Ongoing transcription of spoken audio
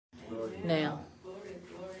Glory to now. God. Glory,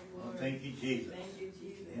 glory, Well, glory. thank you, Jesus. Thank you,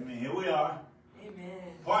 Jesus. Amen. Here we are. Amen.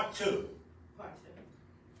 Part 2. Part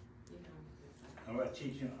 2. All right,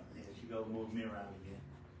 teaching. There she goes, move me around again.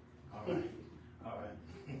 All right. All right.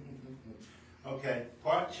 Okay,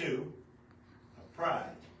 part 2 of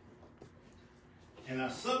pride. And our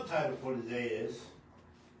subtitle for today is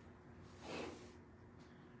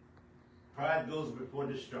Pride Goes Before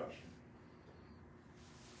Destruction.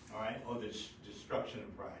 All right, or the destruction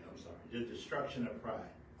of pride. I'm sorry, the destruction of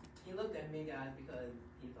pride. He looked at me, guys, because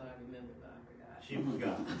he thought I remembered, but I forgot. She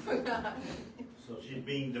forgot. I forgot. So she's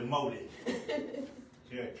being demoted.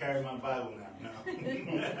 She got to carry my Bible now. No.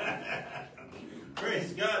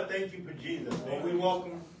 Praise God. Thank you for Jesus. Well, we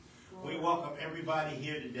welcome everybody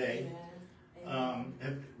here today.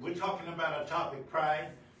 And we're talking about our topic, pride.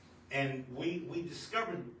 And we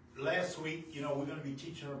discovered last week, we're going to be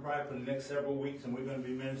teaching on pride for the next several weeks, and we're going to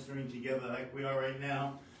be ministering together like we are right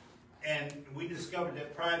now. And we discovered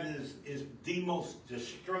that pride is the most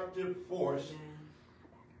destructive force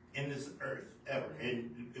in this earth ever.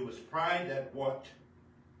 And it was pride that brought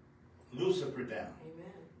Lucifer down.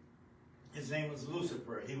 Amen. His name was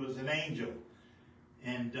Lucifer. He was an angel.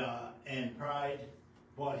 And pride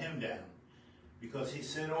brought him down. Because he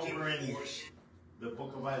said over in the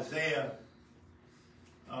book of Isaiah,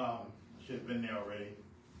 I should have been there already.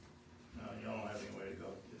 No, you don't have anywhere to go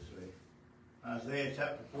this way. Isaiah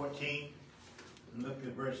chapter 14, and look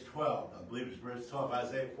at verse 12. I believe it's verse 12,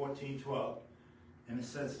 Isaiah 14:12. And it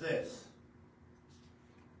says this.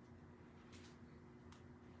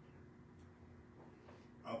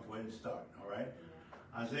 I'll go ahead and start, all right?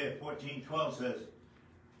 Isaiah 14:12 says,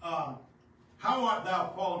 how art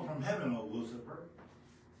thou fallen from heaven, O Lucifer,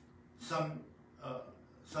 son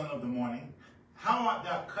of the morning? How art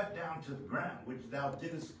thou cut down to the ground, which thou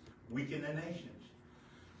didst weaken the nations?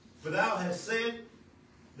 For thou hast said,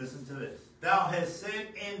 listen to this, thou hast said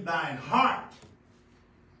in thine heart,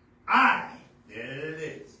 there it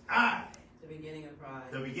is, The beginning of pride.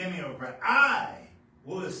 the beginning of pride, I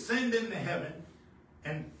will ascend into heaven,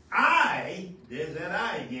 and there's that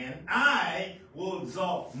I again, I will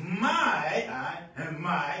exalt my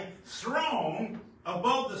throne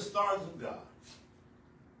above the stars of God.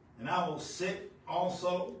 And I will sit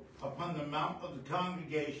also upon the mount of the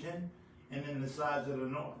congregation and in the sides of the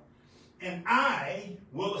north. And I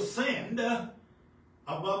will ascend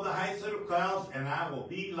above the heights of the clouds, and I will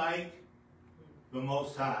be like the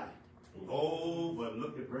Most High. Oh, but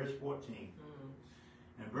look at verse 14.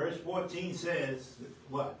 And verse 14 says,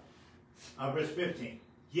 what? Verse 15.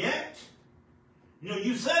 Yet,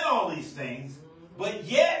 you said all these things, but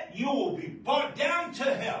yet you will be brought down to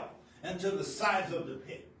hell and to the sides of the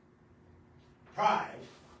pit. Pride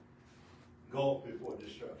goes before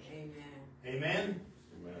destruction. Amen. Amen?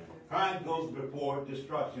 Amen. Pride goes before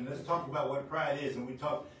destruction. Let's talk about what pride is. And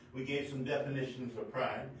we gave some definitions of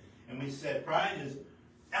pride. And we said pride is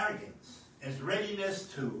arrogance. It's readiness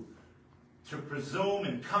to presume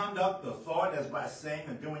and conduct the thought as by saying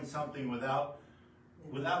or doing something without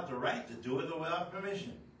the right to do it or without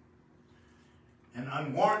permission. And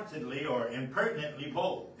unwarrantedly or impertinently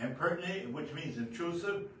bold. Impertinent, which means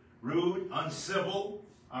intrusive, rude, uncivil,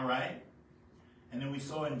 all right? And then we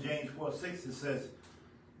saw in James 4:6 it says,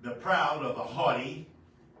 the proud or the haughty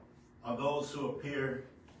are those who appear,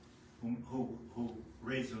 who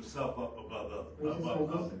raise themselves up above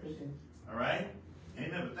others. All right?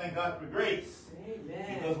 Amen. But thank God for grace.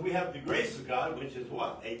 Amen. Because we have the grace of God, which is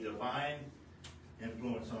what? A divine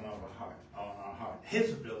influence on our heart.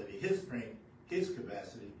 His ability, His strength, His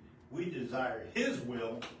capacity. We desire His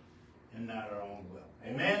will and not our own will.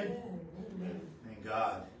 Amen? Amen. Thank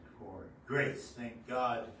God for grace. Thank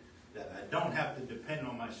God that I don't have to depend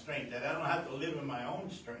on my strength, that I don't have to live in my own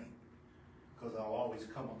strength, because I'll always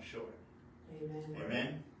come up short. Amen.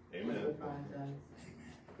 Amen? Amen.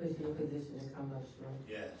 Puts you in a position to come up short.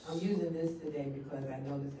 Yes. I'm using this today because I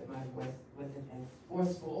noticed that my voice wasn't as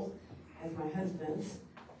forceful as my husband's.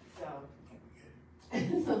 So,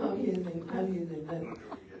 so I'm using this.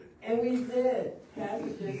 And we did. Pastor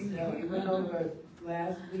just went over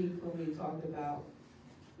last week when we talked about,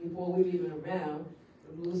 before we were even around,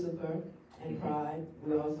 Lucifer and pride.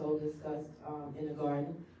 We also discussed in the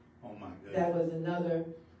garden. Oh my goodness. That was another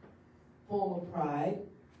form of pride.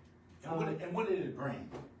 And what did it bring?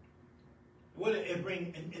 What did it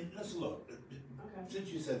bring? And let's look. Okay. Since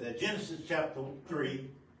you said that, Genesis chapter 3,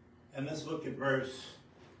 and let's look at verse.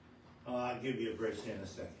 I'll give you a verse here in a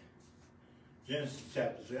second. Genesis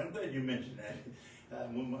chapter 3. I'm glad you mentioned that. I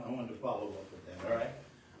wanted to follow up with that. All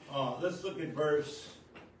right. Let's look at verse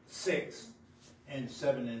 6 and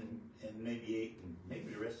 7 and maybe 8 and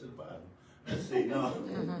maybe the rest of the Bible. Let's see, no.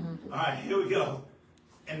 All right, here we go.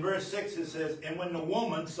 In verse 6 it says, and when the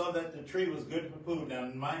woman saw that the tree was good for food, now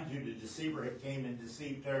mind you, the deceiver had came and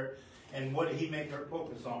deceived her, and what did he make her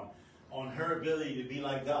focus on? On her ability to be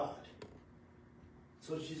like God.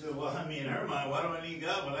 So she said, well, I mean, in her mind, why do I need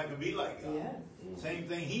God when I can be like God? Yes. Same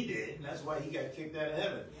thing he did, and that's why he got kicked out of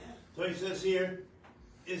heaven. So he says here,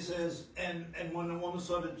 it says, and when the woman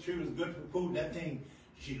saw that the tree was good for food, that thing,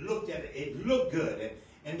 she looked at it, it looked good,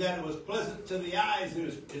 and that it was pleasant to the eyes, it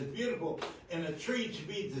was beautiful, and a tree to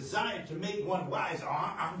be desired to make one wise. Oh,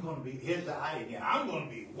 I'm going to be, here's the eye again, I'm going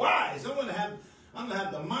to be wise, I'm going to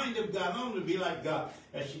have the mind of God, I'm going to be like God.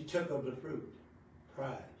 And she took of the fruit,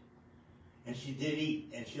 pride. And she did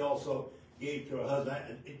eat, and she also gave to her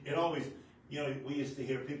husband. It always, you know, we used to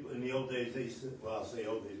hear people in the old days, they used to, well, I'll say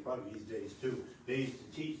old days, probably these days too, they used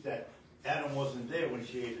to teach that Adam wasn't there when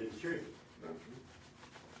she ate of the tree.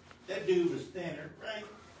 That dude was standing right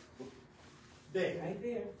there. Right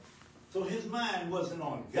there. So his mind wasn't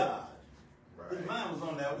on God. Right. His mind was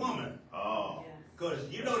on that woman. Oh. Yeah. Because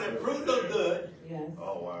you know that fruit looked good. Yes.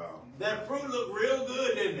 Oh, wow. That fruit looked real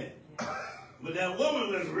good, didn't it? But that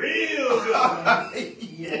woman looked real good.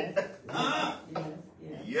 Yes. Huh? Yes.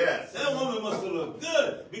 Yes. Yes. That woman must have looked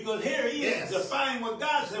good. Because here he Yes. is defying what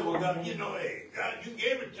God said. Well, God, you know, hey, God, you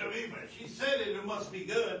gave it to me, but she said it must be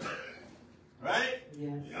good. Right?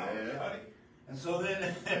 Yes. Yeah. And so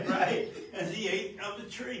then, right, as he ate of the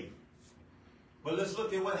tree. But let's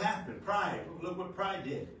look at what happened. Pride. Look what pride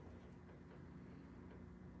did.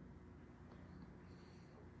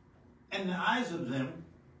 And the eyes of them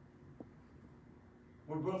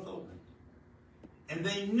were both open. And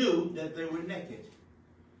they knew that they were naked.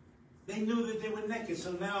 They knew that they were naked,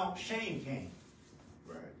 so now shame came.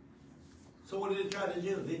 Right. So what did they try to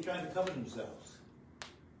do? They tried to cover themselves.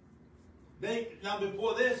 Now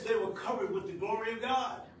before this, they were covered with the glory of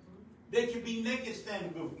God. They could be naked standing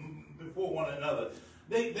before one another.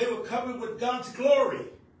 They were covered with God's glory.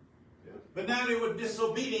 Yeah. But now they were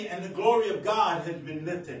disobedient, and the glory of God had been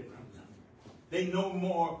lifted from them. They no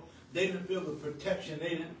more, they didn't feel the protection. They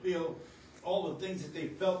didn't feel all the things that they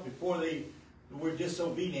felt before they were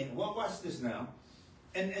disobedient. Well, watch this now.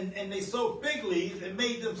 And they sewed fig leaves and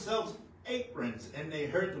made themselves aprons. And they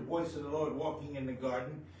heard the voice of the Lord walking in the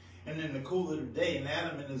garden. And in the cool of the day, and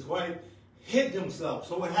Adam and his wife hid themselves.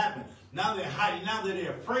 So what happened? Now they're hiding. Now that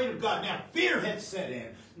they're afraid of God. Now fear had set in.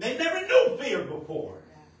 They never knew fear before.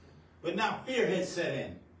 But now fear had set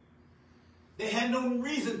in. They had no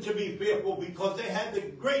reason to be fearful because they had the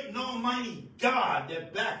great and almighty God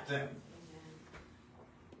that backed them.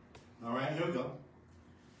 All right, here we go.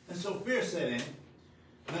 And so fear set in.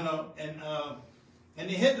 And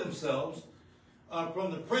they hid themselves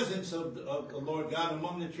from the presence of the Lord God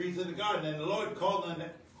among the trees of the garden. And the Lord called on them.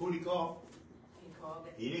 Who did he call?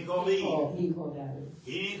 He didn't call Eve. He called Adam.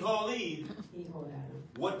 He didn't call Eve. He called Adam.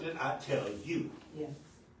 What did I tell you? Yes.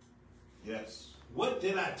 Yes. What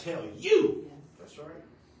did I tell you? Yes. That's right.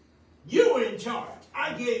 You were in charge.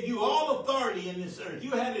 I gave you all authority in this earth.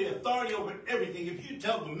 You had the authority over everything. If you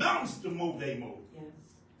tell the mountains to move, they move. Yes.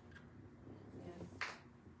 Yes.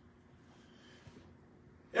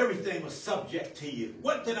 Everything was subject to you.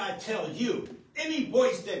 What did I tell you? Any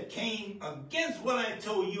voice that came against what I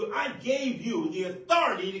told you, I gave you the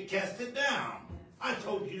authority to cast it down. I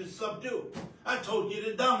told you to subdue. I told you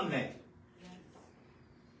to dominate.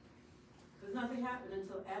 Because nothing happened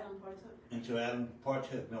until Adam partook. Until Adam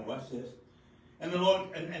partook. Now watch this. And the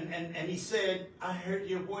Lord, and he said, I heard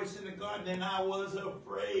your voice in the garden and I was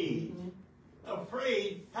afraid. Mm-hmm.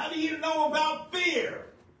 Afraid? How do you know about fear?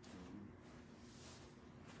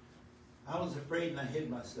 I was afraid and I hid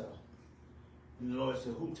myself. And the Lord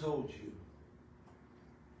said, who told you?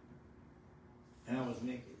 And I was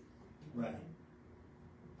naked. Right.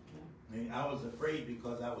 I was afraid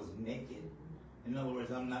because I was naked. In other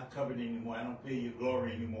words, I'm not covered anymore. I don't feel your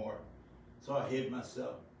glory anymore. So I hid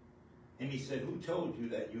myself. And he said, who told you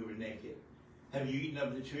that you were naked? Have you eaten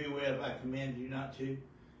of the tree whereof I commanded you not to?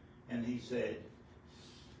 And he said,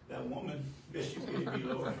 that woman, yes, you did me,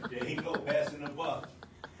 Lord. There he go, passing the buck.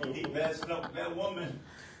 He passing up that woman.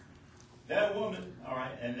 That woman. All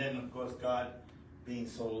right. And then, of course, God, being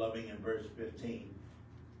so loving in verse 15,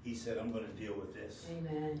 he said, I'm going to deal with this.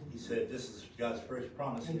 Amen. He said, this is God's first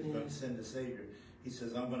promise. He's Amen. going to send the Savior. He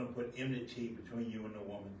says, I'm going to put enmity between you and the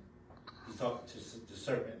woman. He's talking to the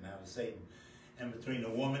serpent now, to Satan. And between the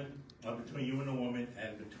woman, between you and the woman,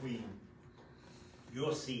 and between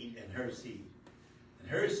your seed and her seed. And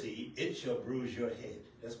her seed, it shall bruise your head.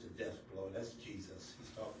 That's the death blow. That's Jesus he's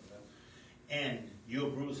talking about. And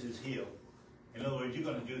you'll bruise his heel. In other words, he's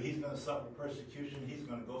going to suffer persecution. He's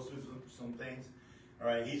going to go through some things. All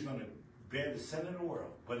right, he's going to bear the sin of the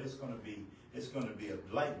world, but it's going to be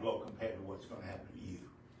a light blow compared to what's going to happen to you.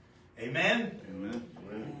 Amen? Amen.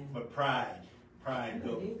 But pride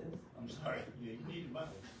goes. I'm sorry, you need the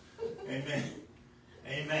Bible. Amen.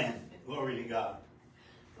 Amen. Glory to God.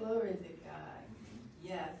 Glory to God.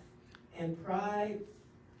 Yes. And pride,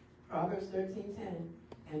 Proverbs 13:10,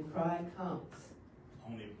 and pride comes.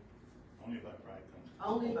 Only by pride comes.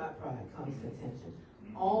 Only by pride comes contention.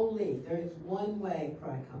 Only. There is one way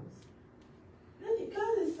pride comes. Look,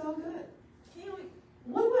 God is so good.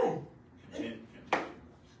 One way.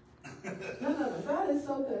 No. God is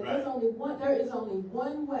so good. Right. There is only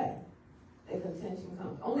one way that contention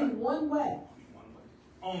comes. Only Right. one way.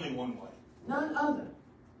 Only one way. None other.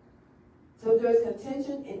 So if there's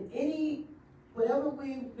contention in whatever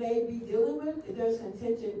we may be dealing with, if there's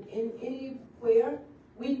contention in anywhere,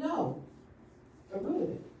 we know the root of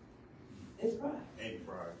it. It's pride. Amen.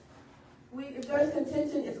 Pride. If there's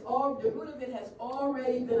contention, the root of it has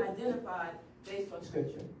already been identified based on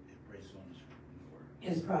Scripture. Embrace on the word.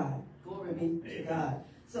 It's pride. Glory be to Amen. God.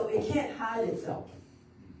 So it can't hide itself.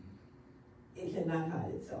 It cannot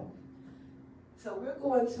hide itself. So we're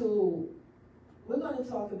going to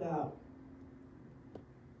talk about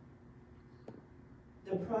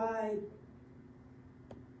the pride.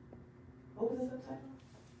 What was the subtitle?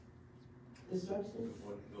 Destruction.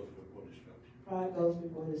 Before it goes before destruction. Pride goes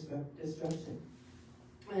before destruction.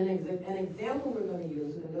 And an example we're going to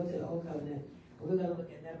use, we're going to go to the Old Covenant, and we're going to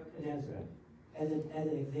look at Nebuchadnezzar as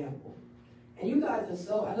an example. And you guys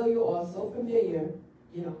are I know you're all so familiar,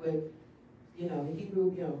 with, the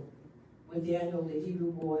Hebrew, with Daniel, the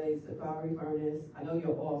Hebrew boys, the fiery furnace. I know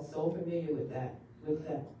you're all so familiar with that.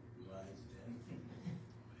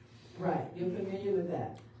 Right, you're familiar with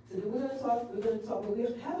that. So then we're going to talk, but we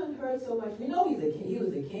haven't heard so much. We know he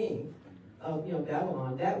was a king of,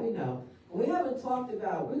 Babylon, that we know. But we haven't talked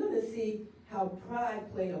about, we're going to see how pride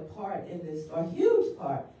played a part in this, a huge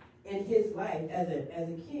part in his life as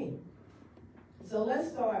a king. So let's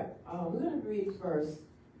start, we're going to read first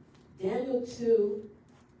Daniel 2,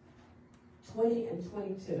 20 and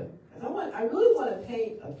 22. I really want to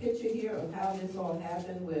paint a picture here of how this all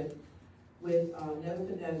happened with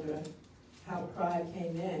Nebuchadnezzar, how pride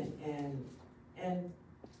came in and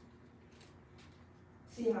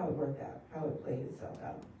see how it worked out, how it played itself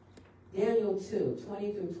out. Daniel 2,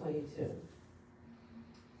 20 through 22.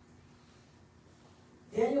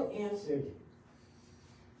 Daniel answered.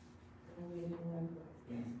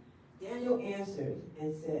 Daniel answered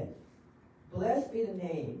and said, "Blessed be the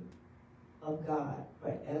name of God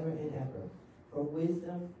forever and ever, for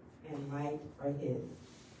wisdom and might are his.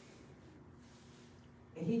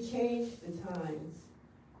 And he changed the times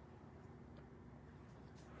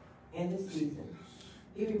and the seasons.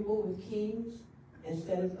 He removed kings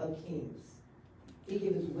instead of kings. He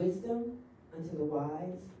gives wisdom unto the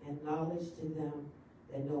wise and knowledge to them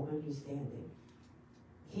that know understanding."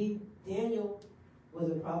 Daniel was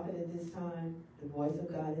a prophet at this time, the voice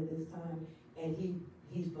of God at this time, and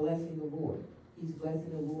he's blessing the Lord. He's blessing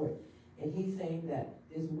the Lord. And he's saying that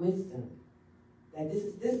there's wisdom, that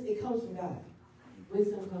it comes from God.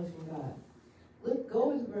 Wisdom comes from God.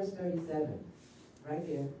 Go to verse 37, right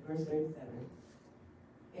there, verse 37.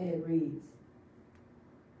 And it reads,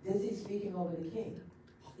 this is speaking over the king.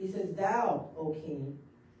 He says, "Thou, O king,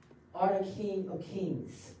 art a king of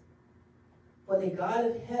kings. For the God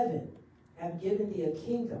of heaven hath given thee a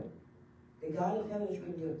kingdom." The God of heaven has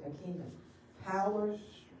given you a kingdom. Power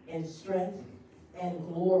and strength and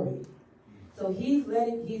glory. So he's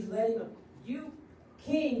letting you,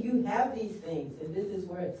 king, you have these things, and this is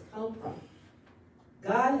where it's come from.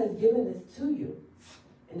 God has given this to you.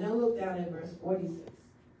 And now look down at verse 46.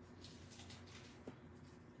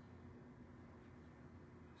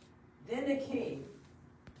 Then the king,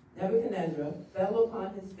 Nebuchadnezzar, fell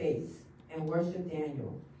upon his face and worshipped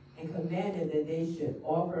Daniel, and commanded that they should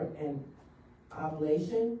offer an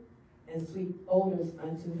oblation and sweet odors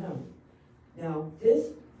unto him. Now,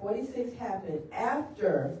 this 46 happened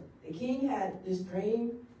after the king had this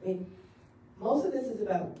dream. Most of this is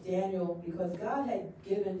about Daniel, because God had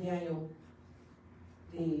given Daniel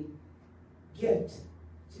the gift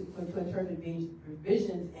to interpret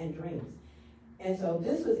visions and dreams. And so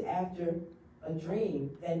this was after a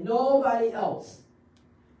dream that nobody else.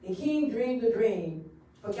 The king dreamed the dream,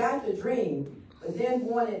 forgot the dream, but then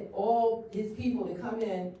wanted all his people to come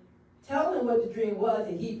in, tell him what the dream was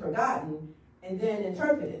that he'd forgotten, and then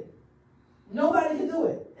interpret it. Nobody could do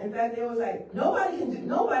it. In fact, there was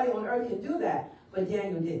nobody on earth can do that, but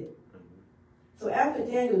Daniel did. So after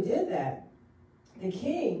Daniel did that, the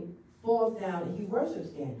king falls down and he worships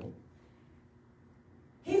Daniel.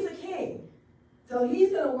 He's a king. So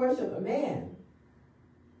he's going to worship a man.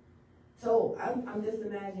 So I'm just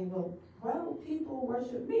imagining, well, why don't people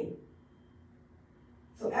worship me?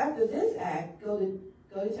 So after this act, go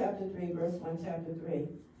to chapter 3, verse 1, chapter 3.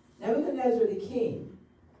 Nebuchadnezzar the king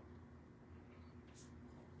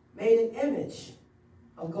made an image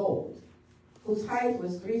of gold, whose height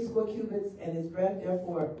was 80 cubits, and his breadth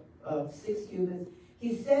therefore of 6 cubits.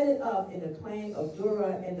 He set it up in the plain of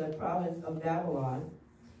Dura in the province of Babylon.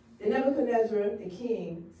 Then Nebuchadnezzar the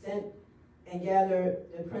king sent and gathered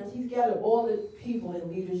the prince. He's gathered all the people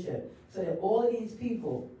in leadership, so that all of these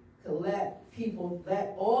people could let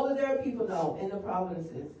all of their people know in the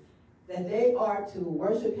provinces that they are to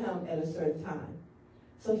worship him at a certain time.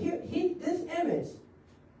 So this image,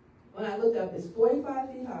 when I looked up, is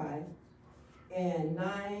 45 feet high and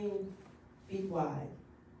 9 feet wide.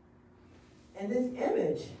 And this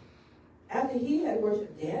image, after he had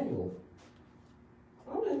worshipped Daniel,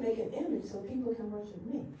 I'm going to make an image so people can worship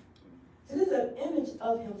me. So this is an image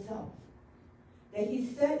of himself that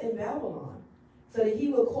he set in Babylon so that he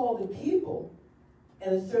would call the people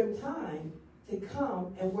at a certain time to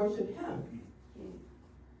come and worship him.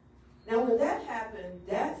 Now when that happened,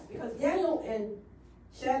 that's because Daniel and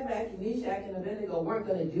Shadrach and Meshach and Abednego weren't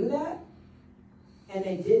going to do that, and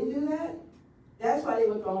they didn't do that. That's why they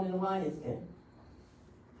were thrown in the lion's den.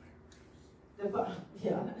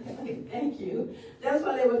 Thank you. That's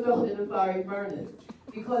why they were thrown in the fiery furnace,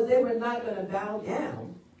 because they were not going to bow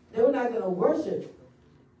down. They were not going to worship.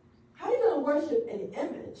 How are you going to worship an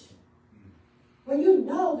image when you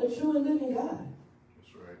know the true and living God?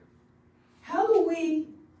 That's right. How do we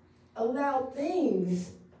allow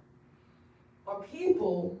things or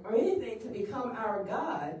people or anything to become our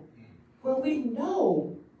God when we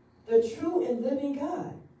know the true and living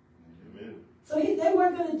God? Amen. So they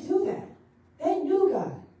weren't going to do that. They knew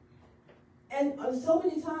God. And so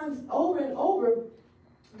many times over and over,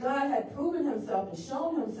 God had proven himself and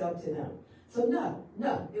shown himself to them. So no,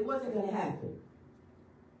 it wasn't going to happen.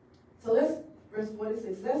 So verse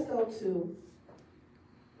 46, let's go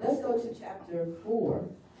to chapter 4.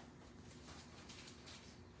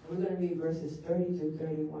 We're going to read verses 30 through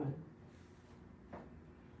 31.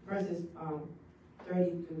 Verses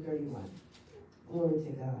 30 through 31. Glory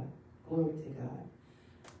to God. Glory to God.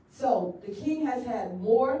 So the king has had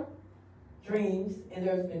more dreams, and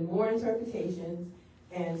there's been more interpretations,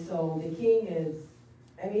 and so the king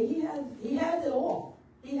he has it all.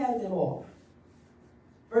 He has it all.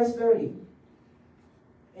 Verse 30.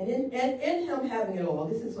 And in him having it all,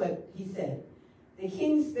 this is what he said. The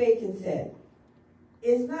king spake and said,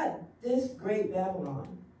 is not this great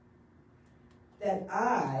Babylon that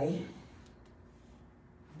I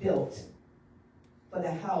built for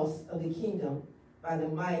the house of the kingdom by the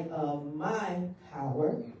might of my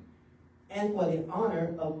power and for the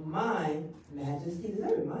honor of my majesty? Does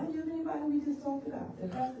that remind you of anybody we just talked about? The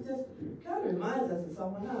pastor just kind of reminds us of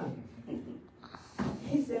someone else.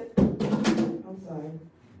 He said, I'm sorry.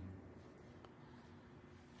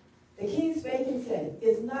 The king spake and said,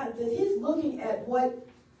 it's not this. He's looking at what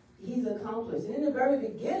he's accomplished. And in the very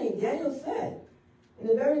beginning, Daniel said, in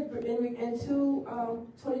 22,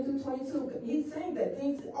 he's saying that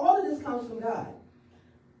all of this comes from God.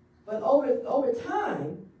 But over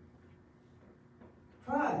time,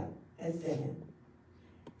 pride has set in.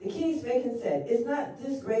 The king spake and said, it's not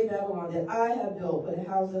this great Babylon that I have built for the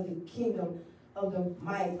house of the kingdom of the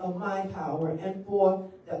might of my power and for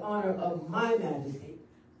the honor of my majesty.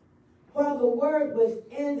 While the word was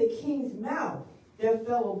in the king's mouth, there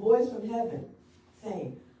fell a voice from heaven,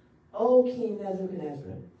 saying, O King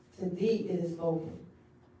Nebuchadnezzar, to thee it is spoken.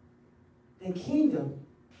 The kingdom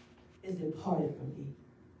is departed from thee.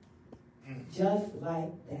 Just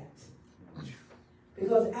like that.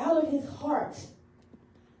 Because out of his heart,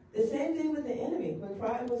 the same thing with the enemy. When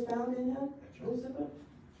pride was found in him, Lucifer,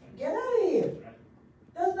 get out of here.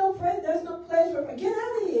 There's no place for pride. Get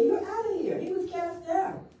out of here. You're out of here. He was cast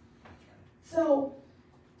down. So,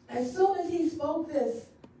 as soon as he spoke this,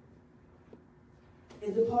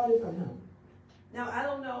 it departed from him. Now, I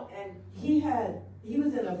don't know, and he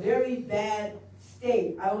was in a very bad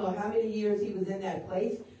state. I don't know how many years he was in that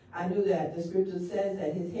place. I knew that the scripture says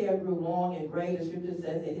that his hair grew long and gray. The scripture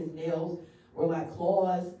says that his nails were like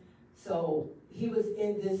claws. So he was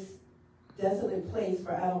in this desolate place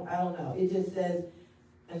for, I don't know. It just says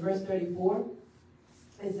in verse 34,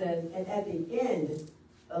 it says, and at the end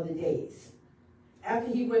of the days,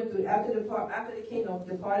 after the kingdom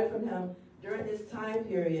departed from him during this time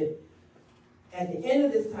period, at the end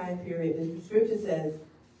of this time period, the scripture says,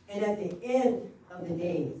 and at the end of the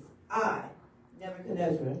days, I,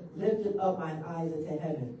 Nebuchadnezzar, lifted up mine eyes into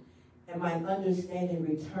heaven, and my understanding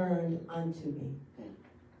returned unto me.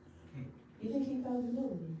 You think he found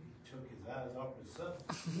humility? Took his eyes off himself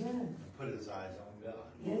Yes. and put his eyes on God.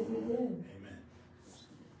 Yes, he did. Amen.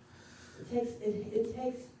 It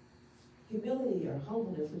takes humility or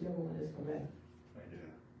humbleness, whichever one is correct,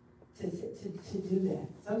 to do that.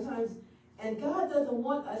 Sometimes, and God doesn't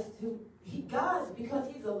want us to, God, because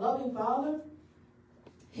he's a loving Father,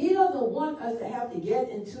 he doesn't want us to have to get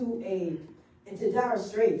into dire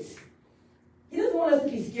straits. He doesn't want us to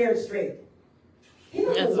be scared straight. He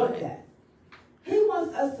doesn't want that. He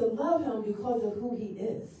wants us to love him because of who he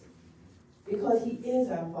is. Because he is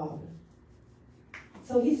our Father.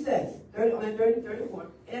 So he says, 34,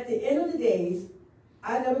 and at the end of the days,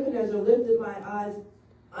 I, Nebuchadnezzar, lifted my eyes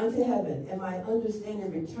unto heaven, and my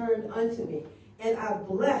understanding returned unto me. And I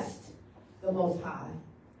blessed the Most High.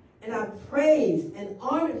 And I praised and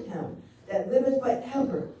honored him that liveth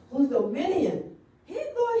forever, whose dominion, he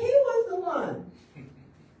thought he was the one.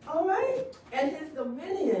 All right? And his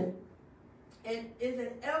dominion is an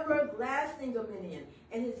everlasting dominion.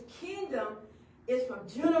 And his kingdom is from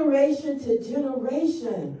generation to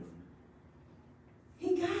generation.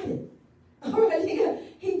 He got it. All right, he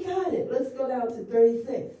got it. Let's go down to 36. Took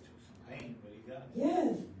some pain, but he got it.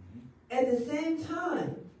 Yes. At the same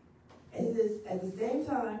time,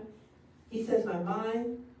 he says, my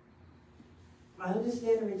mind, my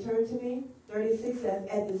understanding returned to me. 36 says,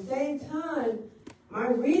 at the same time, my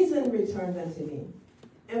reason returned unto me.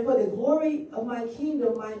 And for the glory of my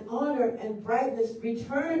kingdom, mine honor and brightness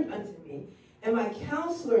returned unto me. And my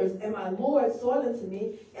counselors and my lords sought unto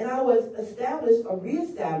me, and I was established or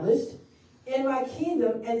reestablished in my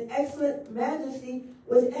kingdom, and excellent majesty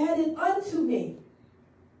was added unto me.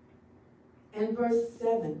 And verse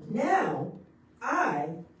 7,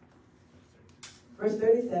 verse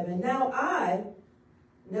 37, now I,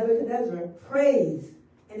 Nebuchadnezzar, praise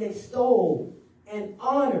and extol and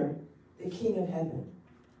honor the King of heaven,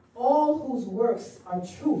 all whose works are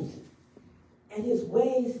truth, and his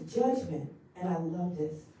ways judgment. And I love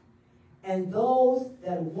this. And those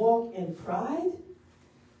that walk in pride,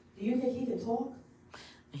 do you think he can talk?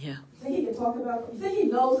 Yeah. You think he can talk about, you think he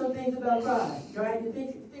knows some things about pride, right? You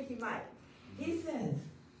think he might. He says,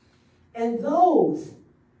 and those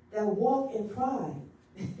that walk in pride,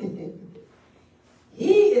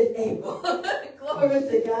 he is able, glory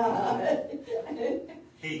to God.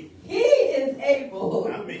 He is able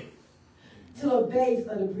Not me. to abase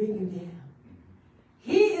or to bring you down.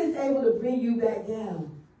 He is able to bring you back down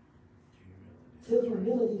to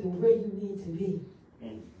humility to where you need to be.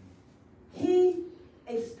 He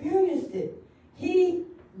experienced it. He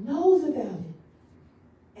knows about it.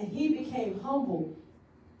 And he became humble.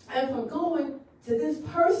 And from going to this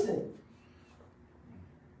person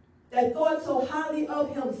that thought so highly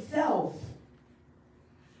of himself,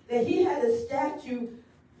 that he had a statue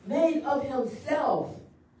made of himself,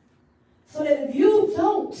 so that if you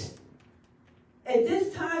don't, at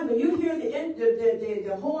this time when you hear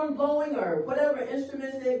the horn blowing or whatever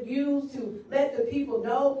instruments they use to let the people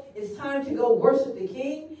know it's time to go worship the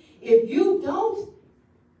king, if you don't,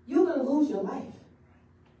 you're going to lose your life.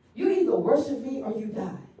 You either worship me or you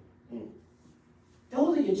die.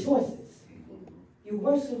 Those are your choices. You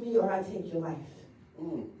worship me or I take your life.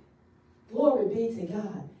 Glory be to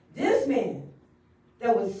God. This man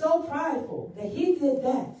that was so prideful that he did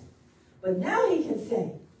that, but now he can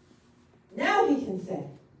say,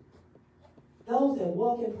 those that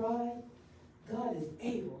walk in pride, God is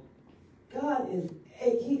able.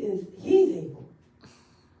 He's able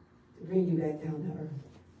to bring you back down to earth.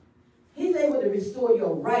 He's able to restore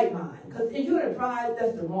your right mind. Because if you're in pride,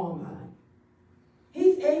 that's the wrong mind.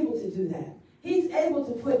 He's able to do that. He's able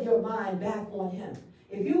to put your mind back on him.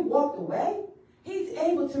 If you walked away, he's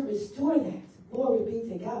able to restore that. Glory be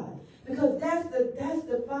to God. Because that's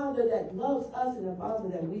the Father that loves us and the Father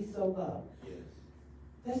that we so love. Yes.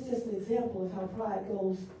 That's just an example of how pride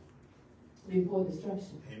goes before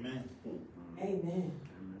destruction. Amen. Amen.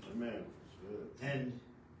 Amen. And,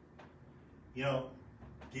 you know,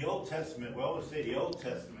 the Old Testament, we always say the Old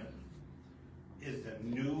Testament is the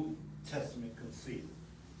New Testament concealed.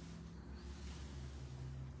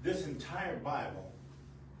 This entire Bible,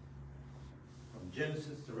 from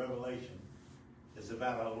Genesis to Revelation, is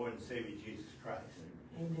about our Lord and Savior Jesus Christ.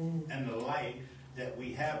 Amen. And the life that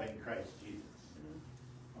we have in Christ Jesus.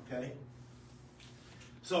 Okay?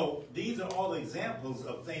 So these are all examples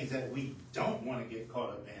of things that we don't want to get caught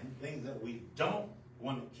up in, things that we don't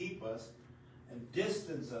want to keep us and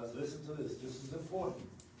distance us. Listen to this. This is important.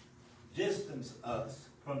 Distance us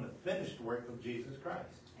from the finished work of Jesus Christ.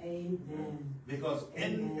 Amen. Because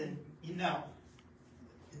Amen.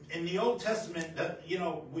 in the Old Testament, that, you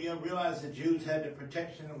know, we realize the Jews had the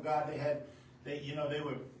protection of God. They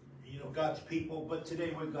were, God's people, but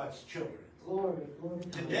today we're God's children. Glory, glory.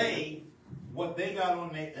 Today, what they got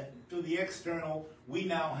on through the external, we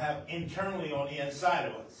now have internally on the inside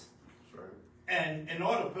of us. That's right. And in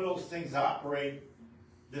order for those things to operate,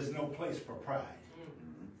 there's no place for pride.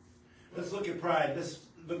 Let's look at pride. Let's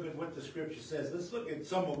look at what the scripture says. Let's look at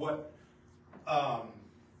some of what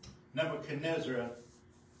Nebuchadnezzar,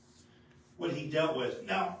 what he dealt with.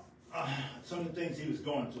 Now, some of the things he was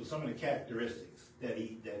going through, some of the characteristics that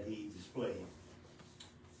he displayed.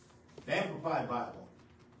 The Amplified Bible,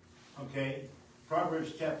 okay,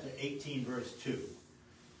 Proverbs chapter 18, verse 2.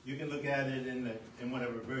 You can look at it in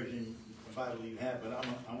whatever version of the Bible you have, but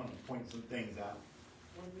I want to point some things out.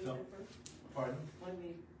 So, pardon?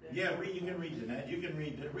 Yeah, you can read that. You can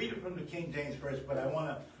read it from the King James first, but I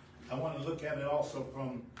want to look at it also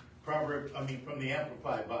from from the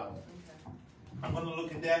Amplified Bible. Okay. I'm going to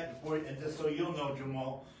look at that before, and just so you'll know,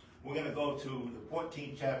 Jamal, we're going to go to the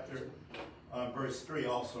 14th chapter, verse 3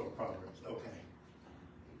 also of Proverbs. Okay.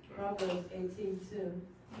 Proverbs 18:2.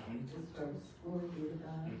 Mm-hmm. This verse. Glory be to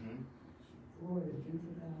God. Mm-hmm. Glory be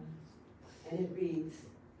to God. And it reads,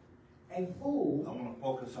 a fool I want to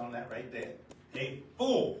focus on that right there. A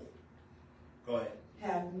fool. Go ahead.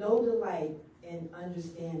 have no delight in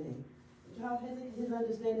understanding. His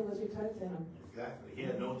understanding was returned to him. Exactly. He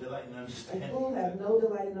had no delight in A understanding. fool have no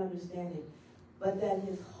delight in understanding, but that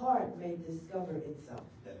his heart may discover itself.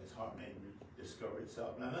 That his heart may discover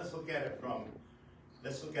itself. Now let's look at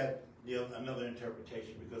another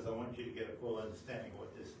interpretation, because I want you to get a full understanding of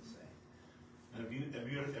what this is saying. And if you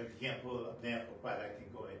can't pull it up the Amplified, I can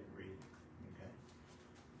go ahead and read it.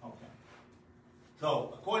 Okay.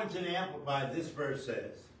 So according to the Amplified, this verse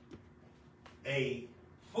says, a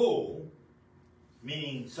fool,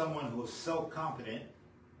 meaning someone who is self-confident,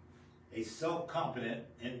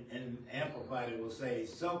 and Amplified it will say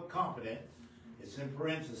self-confident, it's in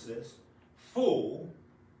parenthesis, fool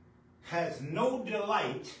has no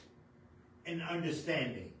delight in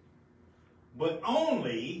understanding, but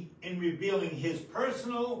only in revealing his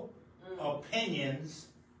personal opinions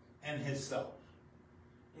and himself.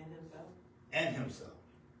 And himself.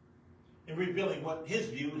 In revealing what his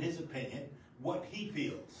view, his opinion, what he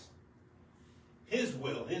feels. His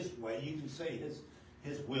will, his way, you can say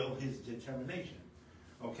his will, his determination.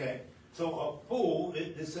 Okay? So a fool,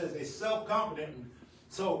 it says a self-confident.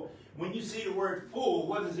 So when you see the word fool,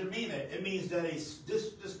 what does it mean? It means that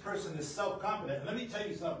this person is self-confident. Let me tell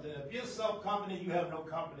you something. If you're self-confident, you have no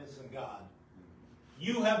confidence in God.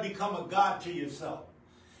 You have become a God to yourself.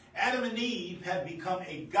 Adam and Eve have become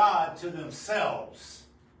a God to themselves.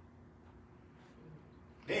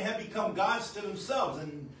 They have become gods to themselves,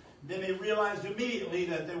 and then they realized immediately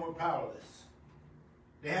that they were powerless.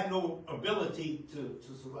 They had no ability to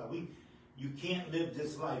survive. You can't live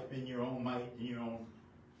this life in your own might, in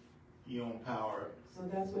your own power. So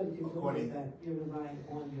that's what you're doing, is that you're relying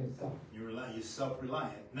on yourself. You're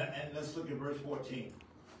self-reliant. And let's look at verse 14.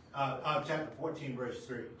 Chapter 14, verse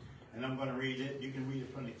 3. And I'm going to read it. You can read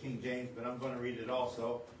it from the King James, but I'm going to read it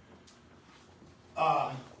also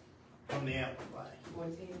from the Amplified.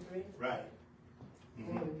 14:3. Right.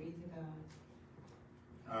 Mm-hmm. Glory be to God.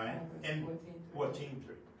 All right. And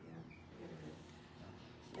 14:3.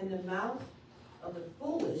 Yeah. In the mouth of the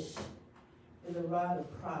foolish is a rod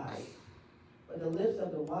of pride, but the lips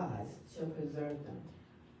of the wise shall preserve them.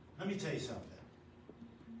 Let me tell you something.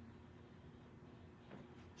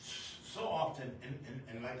 So often,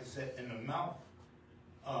 and like I said, in the mouth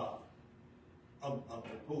of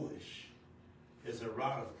the foolish is a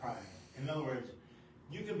rod of pride. In other words,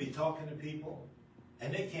 you can be talking to people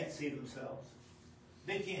and they can't see themselves.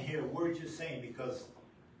 They can't hear a word you're saying because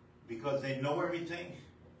they know everything.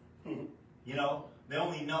 You know, they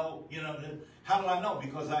only know, how do I know?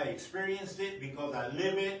 Because I experienced it, because I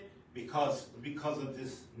live it, because of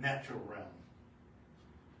this natural realm.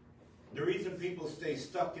 The reason people stay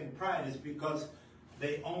stuck in pride is because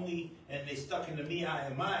they stuck in the me, I,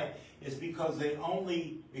 and my, is because they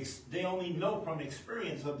only know from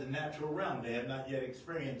experience of the natural realm. They have not yet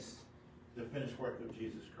experienced the finished work of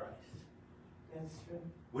Jesus Christ. That's true.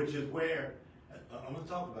 Which is where, I'm going to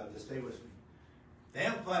talk about this, stay with me. The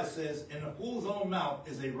Amplified says, in a fool's own mouth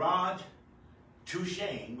is a rod to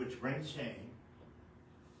shame, which brings shame,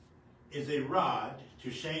 is a rod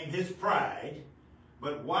to shame his pride,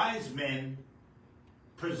 but wise men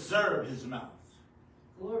preserve his mouth.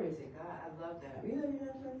 Glory to God. I love that. Read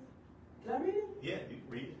that place. Can I read it? Yeah, you can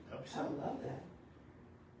read it. Help I yourself. love that.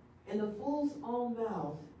 In the fool's own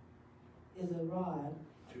mouth is a rod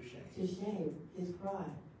To shame. to shame his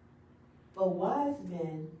pride. but wise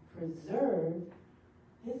men preserve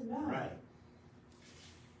his mouth. Right.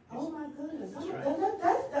 Oh my goodness. That's Some- right.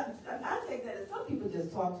 I take that as some people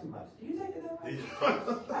just talk too much. Do you take it that They way? just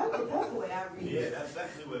talk. That's the way I read Yeah, it. that's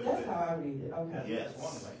exactly what it That's is. how I read it. Okay. Yeah, it's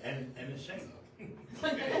one way, and it's shameful.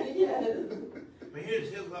 Yes. But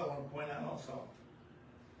here's what I want to point out also.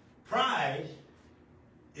 Pride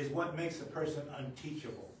is what makes a person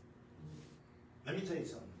unteachable. Let me tell you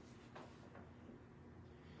something.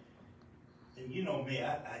 And you know me,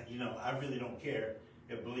 I really don't care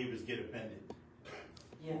if believers get offended.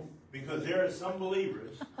 Yes. Because there are some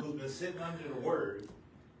believers who've been sitting under the word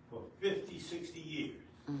for 50, 60 years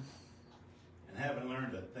and haven't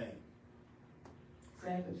learned a thing.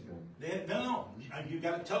 Exactly true. No, you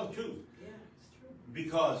got to tell the truth. Yeah, it's true.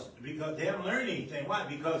 Because they haven't learned anything. Why?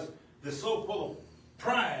 Because they're so full of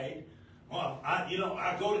pride. Well,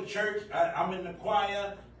 I go to church. I'm in the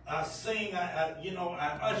choir. I sing. I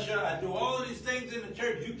usher. I do all of these things in the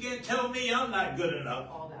church. You can't tell me I'm not good enough.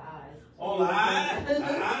 All the eyes. All the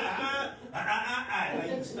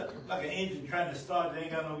like an engine trying to start. They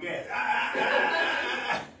ain't got no gas.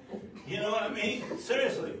 You know what I mean?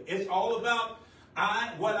 Seriously, it's all about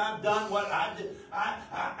what I've done, what I did.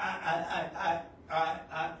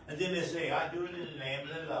 And then they say, I do it in the name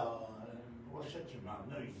of the Lord. Well, shut your mouth.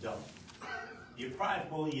 No, you don't. You're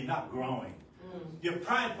prideful and you're not growing. You're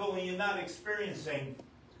prideful and you're not experiencing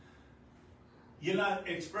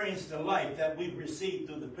the life that we've received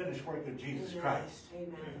through the finished work of Jesus Christ.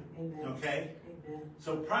 Amen. Amen. Okay? Amen.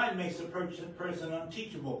 So pride makes a person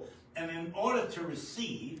unteachable. And in order to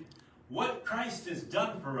receive what Christ has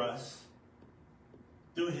done for us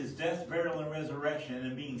through his death, burial, and resurrection,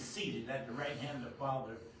 and being seated at the right hand of the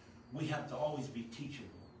Father, we have to always be teachable.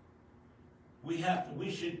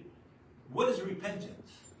 What is repentance?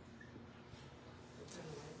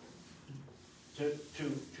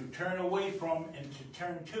 To turn away from and to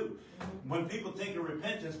turn to. When people think of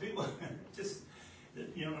repentance, people just,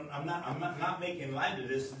 I'm not making light of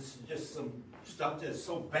this. This is just some stuff that's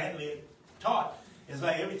so badly taught. It's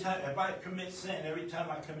like every time I commit sin,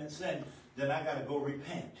 then I got to go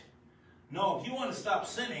repent. No, if you want to stop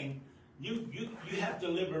sinning, you have to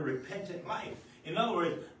live a repentant life. In other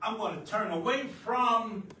words, I'm going to turn away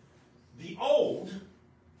from the old,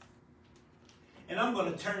 and I'm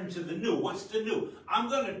going to turn to the new. What's the new? I'm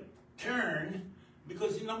going to turn,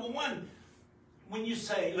 because number one, when you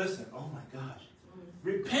say, listen, oh my gosh,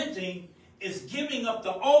 repenting is giving up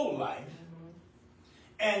the old life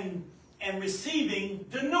and receiving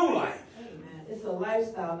the new life. Amen. It's a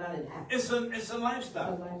lifestyle, not an act. It's a lifestyle. It's a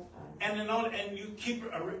lifestyle. And you keep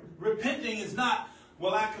repenting is not,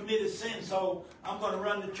 well, I committed sin, so I'm going to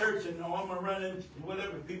run to church and I'm going to run into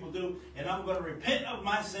whatever people do, and I'm going to repent of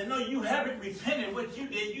my sin. No, you haven't repented. What you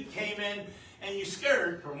did, you came in and you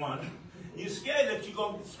scared, for one. You're scared that you're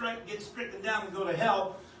going to get stricken down and go to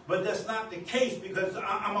hell, but that's not the case, because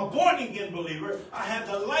I'm a born-again believer. I have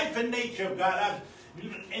the life and nature of God.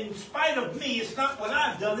 In spite of me, it's not what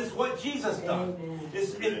I've done, it's what Jesus done.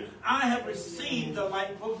 I have received the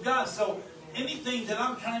life of God. So anything that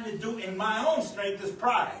I'm trying to do in my own strength is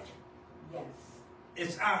pride. Yes.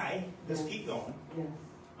 It's I. Let's keep going. Yes.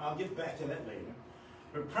 I'll get back to that later.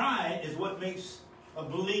 But pride is what makes a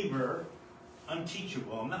believer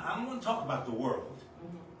unteachable. Now, I don't want to talk about the world.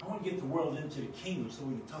 I want to get the world into the kingdom so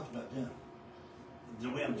we can talk about them the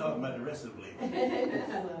way I'm talking about the rest of the believers.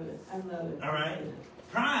 I love it. I love it. All right?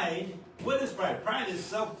 Pride, what is pride? Pride is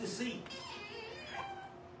self-deceit.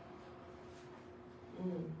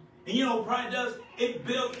 And you know what pride does? It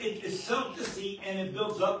is self-deceit, and it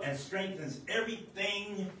builds up and strengthens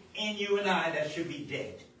everything in you and I that should be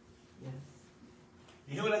dead. Yes.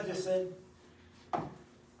 You hear what I just said?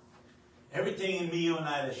 Everything in me, you and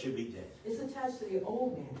I that should be dead. It's attached to the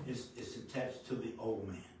old man. It's attached to the old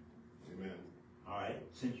man. Amen. All right,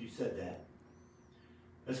 since you said that,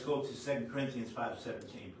 let's go to 2 Corinthians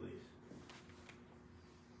 5:17, please.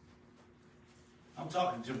 I'm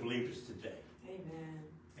talking to believers today. Amen.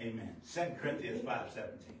 Amen. 2 Corinthians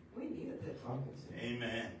 5:17. We need a good talking to.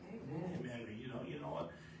 Amen. Amen. Amen. You know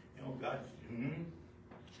what? God.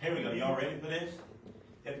 Here we go. Y'all ready for this?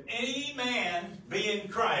 If any man be in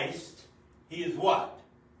Christ, he is what?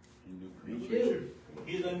 New creature.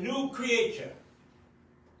 He's a new creature.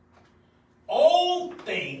 All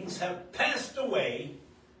things have passed away.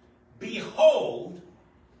 Behold,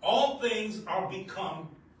 all things are become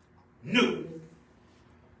new.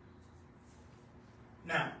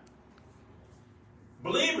 Now,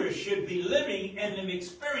 believers should be living in an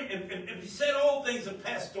experience. If he said all things have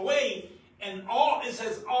passed away, and it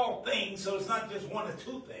says all things, so it's not just one or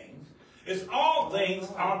two things. It's all things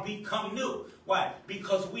are become new. Why?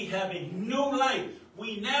 Because we have a new life.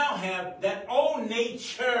 We now have that old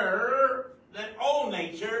nature,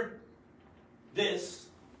 this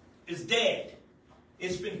is dead.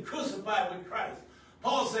 It's been crucified with Christ.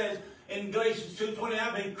 Paul says in Galatians 2:20,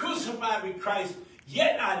 I've been crucified with Christ,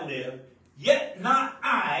 yet I live, yet not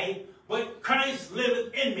I, but Christ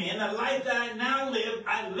liveth in me. And the life that I now live,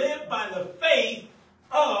 I live by the faith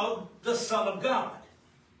of the Son of God.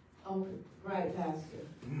 Oh, right, Pastor.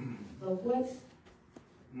 Mm-hmm. So what's,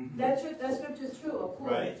 that scripture is true, of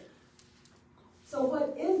course. Right? So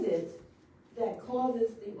what is it that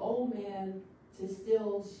causes the old man to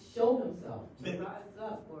still show himself, to rise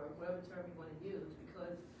up, or whatever term you want to use?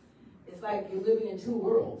 Because it's like you're living in two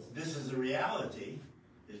worlds. This is a reality.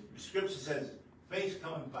 The scripture says, faith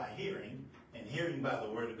cometh by hearing, and hearing by the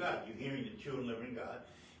word of God. You're hearing the true and living God,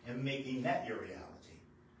 and making that your reality.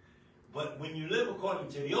 But when you live according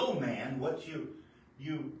to the old man, what you're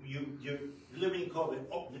living according,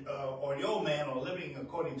 or the old man, or living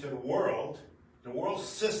according to the world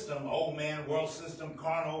system, old man, world system,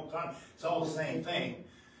 carnal, it's all the same thing,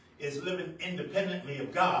 is living independently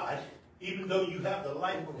of God. Even though you have the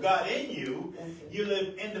life of God in you, you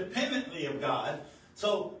live independently of God.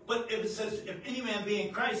 So, but if it says, if any man be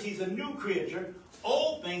in Christ, he's a new creature.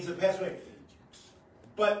 Old things have passed away.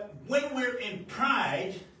 But when we're in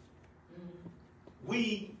pride,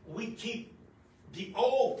 we keep the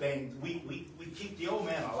old things, we keep the old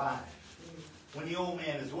man alive. When the old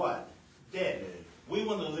man is what? Dead. We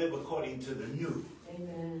want to live according to the new.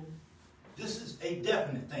 Amen. This is a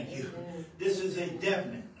definite, thank you. Amen. This is a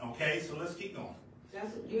definite, okay? So let's keep going.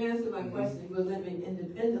 You answered my question. We're living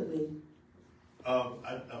independently Of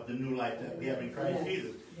the new life that we have in Christ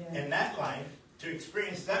Jesus. Yes. And that life, to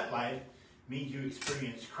experience that life, means you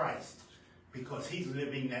experience Christ. Because he's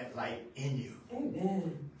living that life in you.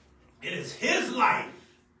 Amen. It is his life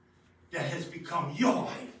that has become your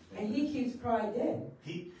life. And he keeps pride dead.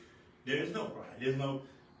 There is no pride.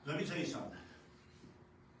 Let me tell you something.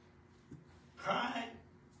 Pride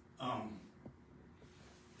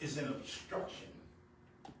is an obstruction.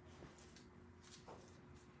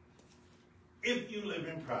 If you live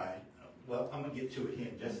in pride, well, I'm going to get to it here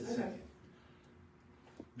in just a second.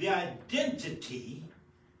 The identity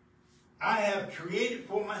I have created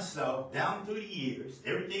for myself down through the years,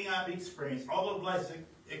 everything I've experienced, all of life's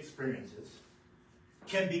experiences,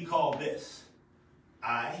 can be called this.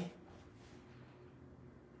 I,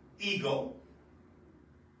 ego,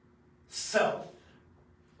 self,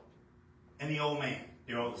 and the old man.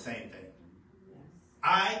 They're all the same thing. Yes.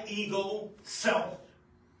 I, ego, self,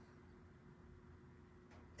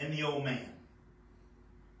 and the old man.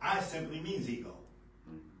 I simply means ego.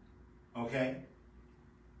 Okay?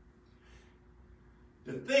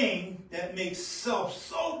 The thing that makes self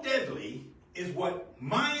so deadly is what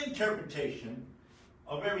my interpretation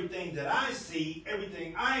of everything that I see,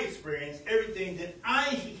 everything I experience, everything that I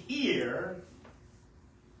hear,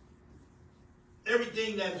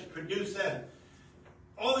 everything that's produced,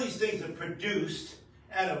 all these things are produced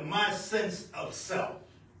out of my sense of self.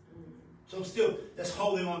 So I'm still, that's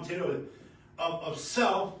holding on to the of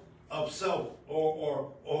self,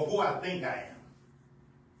 or who I think I am.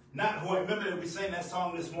 Not who I remember that we sang that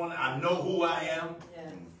song this morning, I know who I am.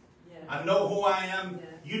 Yes. Yes. I know who I am. Yes.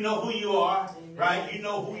 You know who you are, Amen. right? You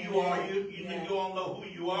know who you are. You Yes. all know who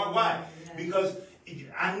you are. Why? Yes. Because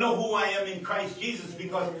I know who I am in Christ Jesus,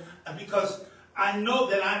 because I know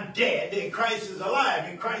that I'm dead and Christ is alive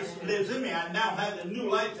and Christ lives in me. I now have the new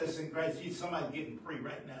life that's in Christ Jesus. Somebody getting free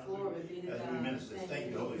right now. Glory be to As God. we minister.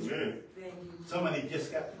 Thank you, Holy Spirit. Thank you. Somebody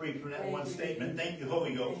just got free from that Thank one you. statement. Thank you,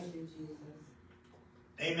 Holy Ghost. Thank you, Jesus.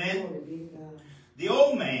 Amen. Glory be to God. The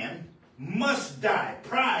old man must die.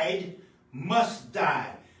 Pride must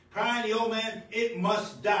die. Pride, the old man, it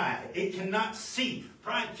must die. It cannot see.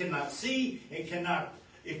 Pride cannot see. It cannot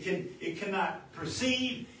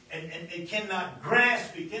perceive, and it cannot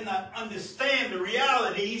grasp. It cannot understand the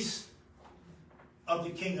realities of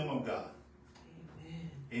the kingdom of God. Amen.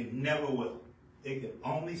 It never will. It can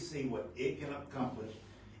only see what it can accomplish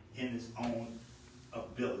in its own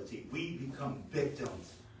ability. We become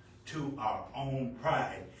victims to our own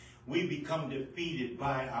pride. We become defeated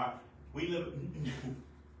by we live.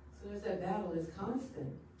 So there's that battle is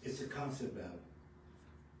constant. It's a constant battle.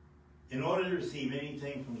 In order to receive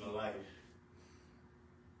anything from the life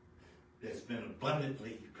that's been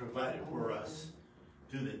abundantly provided for us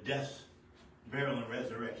through the death, burial, and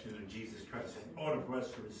resurrection of Jesus Christ, in order for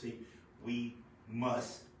us to receive, we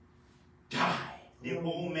must die. The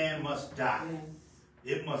old man must die.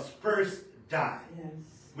 Yes. It must first die. Yes.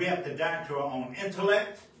 We have to die to our own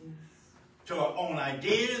intellect, Yes. to our own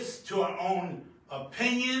ideas, to our own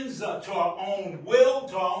opinions, to our own will,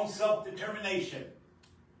 to our own self-determination.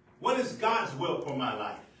 What is God's will for my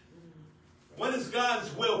life? What is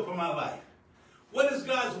God's will for my life? What is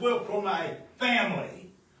God's will for my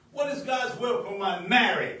family? What is God's will for my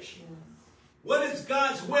marriage? What is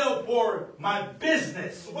God's will for my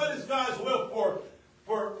business? What is God's will for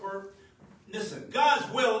listen,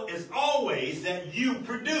 God's will is always that you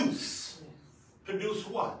produce. Produce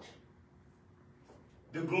what?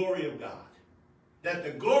 The glory of God. That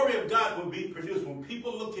the glory of God will be produced. When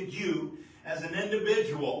people look at you as an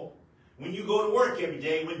individual, when you go to work every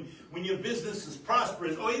day, when your business is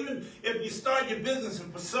prosperous, or even if you start your business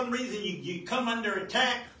and for some reason you come under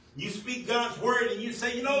attack, you speak God's word and you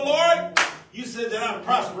say, you know, Lord, you said that I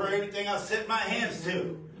prosper everything I set my hands to.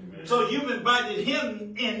 Amen. So you've invited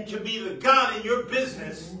him in to be the God in your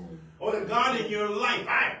business or the God in your life.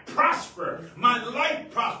 I prosper. My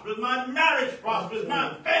life prospers. My marriage prospers.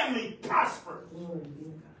 My family prospers.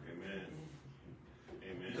 Amen.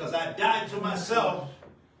 Amen. Because I died to myself.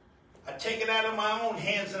 I take it out of my own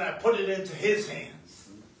hands and I put it into his hands.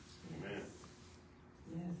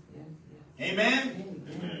 Amen. Amen?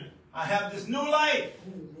 Amen. I have this new life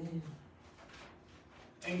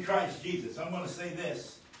in Christ Jesus. I'm going to say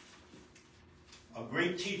this. A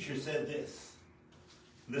great teacher said this.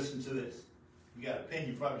 Listen to this. You got a pen,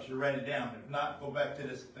 you probably should write it down. If not, go back to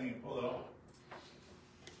this thing and pull it off.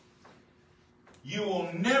 You will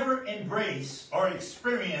never embrace or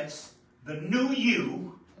experience the new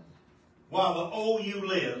you while the old you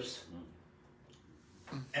lives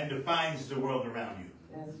and defines the world around you.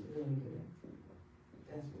 That's really good.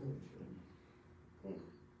 That's really true.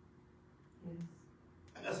 Yes.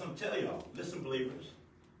 I got something to tell y'all. Listen, believers.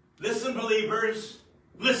 Listen, believers.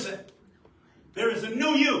 Listen. There is a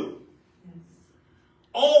new you. Yes.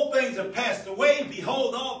 All things have passed away.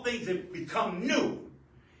 Behold, all things have become new.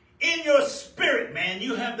 In your spirit, man,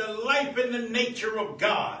 you have the life and the nature of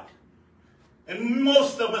God. And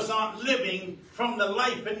most of us aren't living from the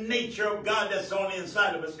life and nature of God that's on the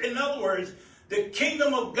inside of us. In other words, the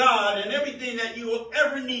kingdom of God and everything that you will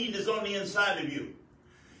ever need is on the inside of you.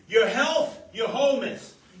 Your health, your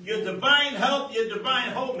wholeness. Your divine health, your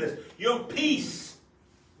divine wholeness. Your peace.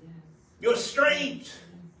 Yes. Your strength.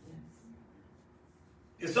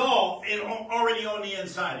 Yes. It's all already on the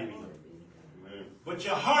inside of you. Amen. But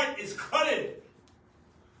your heart is cluttered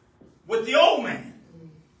with the old man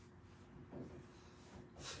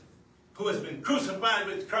who has been crucified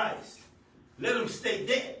with Christ. Let him stay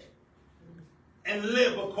dead and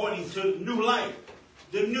live according to new life,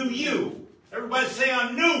 the new you. Everybody say,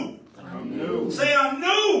 I'm new. I'm new. Say, I'm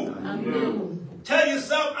new. I'm new. Tell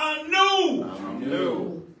yourself, I'm new. I'm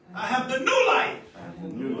new. I have the new life I have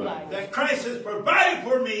New life. that Christ has provided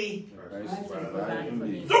for me Christ has provided for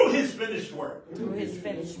me. through his finished work. Through his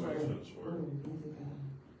finished work. Glory be to God.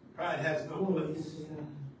 Pride has no Glory be place. to God.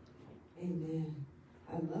 Amen.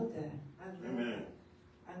 I love that. Amen.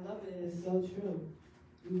 I love it. It's so true.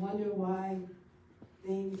 You wonder why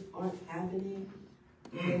things aren't happening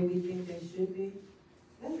the way we think they should be.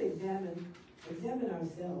 Let's examine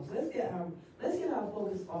ourselves. Let's get our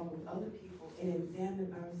focus off of other people and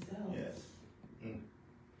examine ourselves. Yes.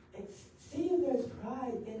 And see if there's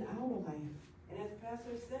pride in our life. And as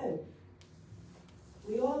Pastor said,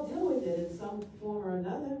 we all deal with it in some form or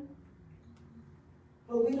another.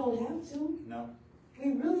 But we don't have to. No.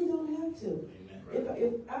 We really don't have to. Amen.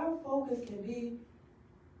 If our focus can be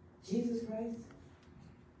Jesus Christ,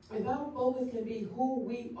 if our focus can be who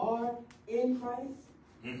we are in Christ,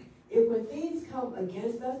 if when things come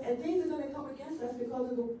against us, and things are going to come against us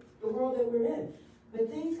because of the world that we're in, when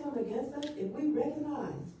things come against us, if we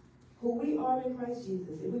recognize who we are in Christ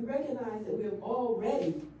Jesus, if we recognize that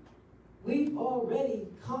we've already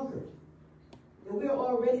conquered, that we're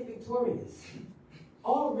already victorious,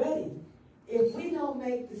 already, if we don't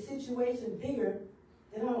make the situation bigger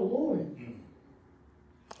than our Lord,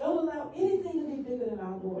 don't allow anything to be bigger than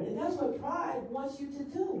our Lord. And that's what pride wants you to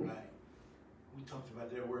do. Right. We talked about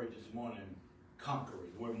that word this morning, conquerors.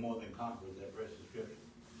 We're more than conquerors, that verse of scripture.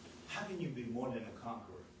 How can you be more than a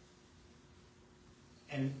conqueror?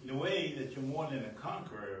 And the way that you're more than a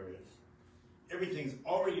conqueror is everything's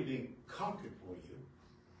already been conquered for you,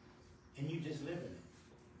 and you just live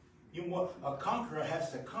in it. A conqueror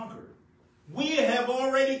has to conquer. We have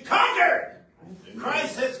already conquered.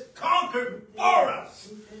 Christ has conquered for us.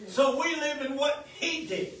 So we live in what he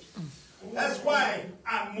did. That's why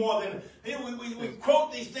I'm more than... We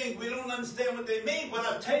quote these things. We don't understand what they mean. But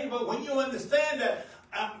I tell you what, when you understand that...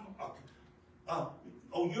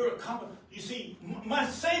 you're a conqueror. You see, my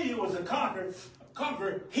Savior was a conqueror.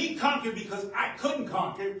 conqueror. He conquered because I couldn't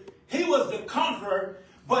conquer. He was the conqueror.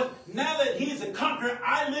 But now that he's a conqueror,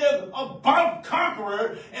 I live above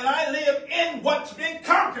conqueror, and I live in what's been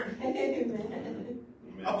conquered. Amen.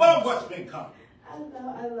 Above what's been conquered.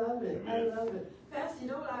 I love it. I love it. Pastor, you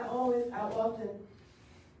know what I often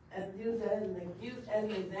use as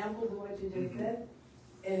an example of what you just said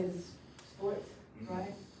is sports,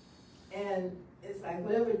 right? And it's like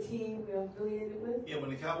whatever team we're affiliated with. Yeah, when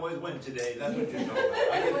the Cowboys win today, that's what you're talking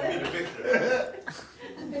about. I get to be the victor.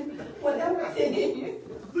 Whatever team.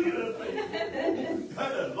 I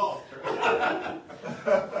done lost her.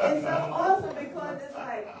 It's so awesome because it's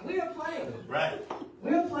like we're playing. Right.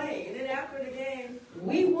 We're playing. And then after the game,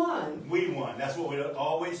 we won. We won. That's what we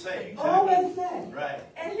always say. Exactly. Always say. Right.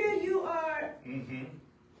 And here you are. Mm-hmm.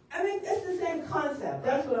 I mean, it's the same concept.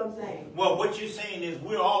 That's what I'm saying. Well, what you're saying is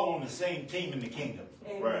we're all on the same team in the kingdom.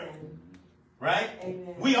 Amen. Right. Right?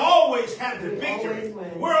 Amen. We always have the We victory. always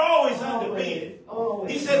win. We're always undefeated.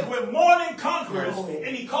 Always. He says we're more than conquerors, Always.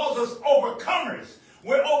 and he calls us overcomers.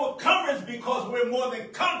 We're overcomers because we're more than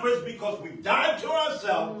conquerors because we died to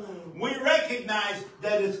ourselves. We recognize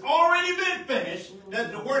that it's already been finished,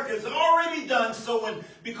 that the work is already done. So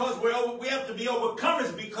because we have to be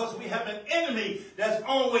overcomers because we have an enemy that's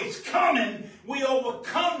always coming. We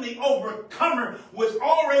overcome the overcomer what's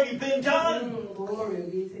already been done. Glory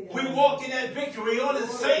be to God. We walk in that victory on the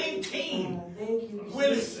same team. Thank you.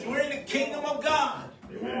 We're in the kingdom of God.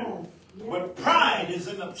 Amen. Yes. But pride is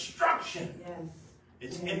an obstruction. Yes.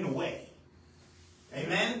 It's in the way.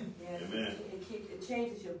 Amen? Yes. Amen. It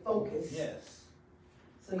changes your focus. Yes.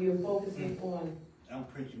 So you're focusing on I'm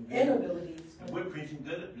preaching good. inabilities. And we're preaching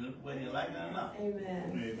good whether you like it or not.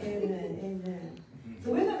 Amen. Amen. Amen. Amen.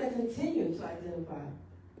 So we're going to continue to identify.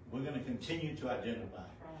 We're going to continue to identify.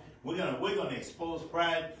 Pride. We're going to expose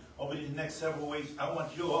pride over these next several weeks. I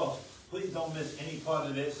want you all, please don't miss any part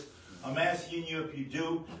of this. I'm asking you if you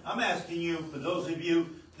do. I'm asking you, for those of you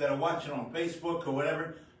that are watching on Facebook or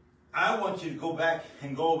whatever, I want you to go back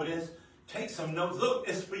and go over this. Take some notes. Look,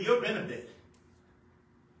 it's for your benefit.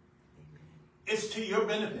 It's to your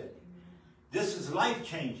benefit. This is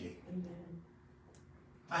life-changing. Amen.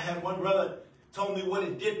 I had one brother told me what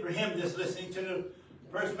it did for him just listening to the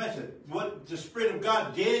first message. What the Spirit of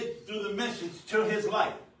God did through the message to his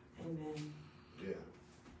life. Amen. Yeah.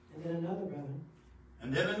 And then another brother.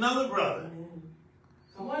 And then another brother. Amen.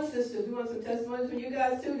 Come on, sisters. We want some testimonies from you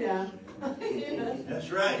guys too now.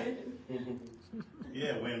 That's right.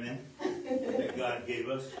 Yeah, women that God gave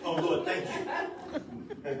us. Oh, Lord, thank you.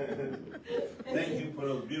 Thank you for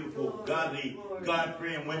those beautiful, godly,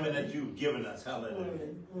 God-fearing women that you've given us.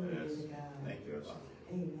 Hallelujah. Glory Yes. to God. Thank you, Father.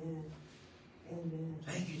 Amen. Amen.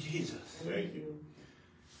 Thank you, Jesus. Thank you.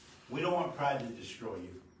 We don't want pride to destroy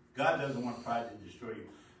you. God doesn't want pride to destroy you.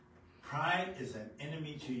 Pride is an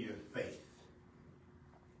enemy to your faith.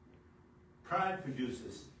 Pride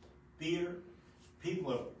produces fear.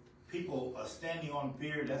 People are standing on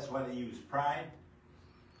fear. That's why they use pride.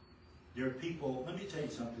 There are people, let me tell you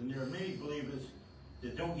something. There are many believers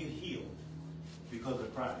that don't get healed because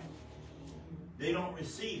of pride. They don't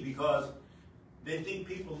receive because they think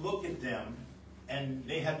people look at them and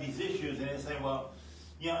they have these issues and they say, well,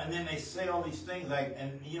 and then they say all these things like,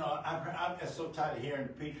 and I get so tired of hearing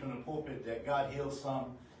preach from the pulpit that God heals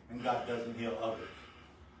some and God doesn't heal others.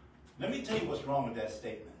 Let me tell you what's wrong with that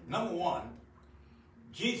statement. Number one,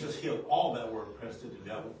 Jesus healed all that were oppressed to the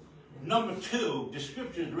devil. Number two, the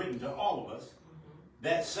scripture is written to all of us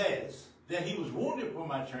that says that he was wounded for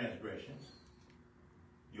my transgressions,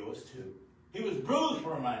 yours too. He was bruised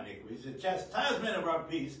for my iniquities. The chastisement of our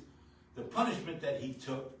peace, the punishment that he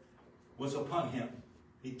took was upon him.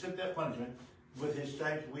 He took that punishment. With his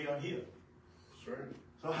stripes we are healed. That's right.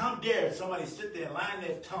 So how dare somebody sit there and line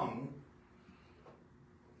their tongue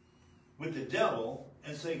with the devil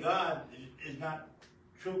and say God is not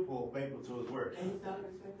truthful or faithful to his word. And he's not a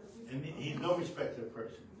respecter of people. And he's no respecter of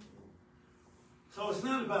person. So it's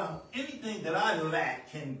not about anything that I lack.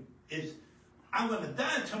 I'm going to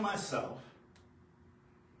die to myself,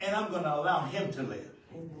 and I'm going to allow him to live.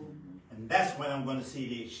 Amen. And that's when I'm going to see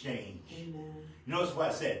the exchange. Amen. Notice what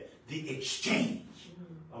I said. The exchange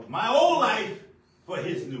of my old life for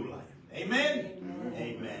his new life. Amen? Amen.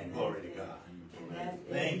 Amen. Glory to God. And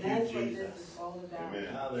Thank that's you, what Jesus. this is all about. Amen.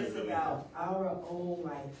 It's Hallelujah. about our old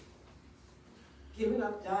life. Giving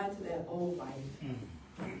up, dying to that old life.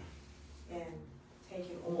 And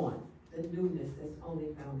taking on the newness that's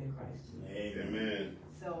only found in Christ Jesus. Amen.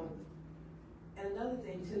 So, and another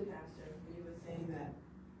thing too, Pastor, when you were saying that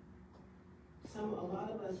a lot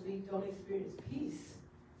of us, we don't experience peace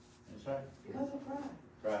That's right. because of pride.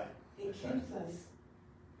 Right. It That's keeps us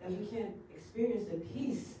that we can't experience the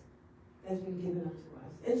peace that's been given unto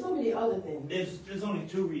us. And so many other things. There's only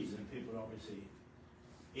two reasons people don't receive.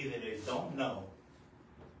 Either they don't know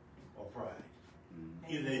or pride.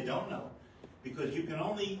 Either they don't know, because you can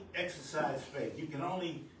only exercise faith. You can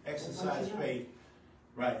only exercise faith,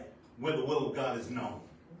 right, where the will of God is known.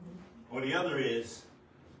 Or the other is,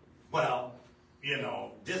 well, you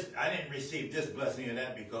know, I didn't receive this blessing or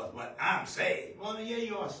that because, but I'm saved. Well, yeah,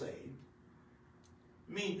 you are saved.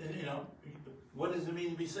 I mean, you know, what does it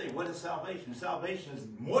mean to be saved? What is salvation? Salvation is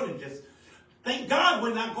more than just, thank God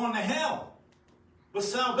we're not going to hell. But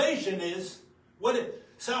salvation is,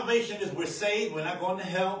 salvation is we're saved, we're not going to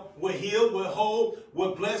hell, we're healed, we're whole,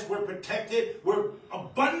 we're blessed, we're protected, we're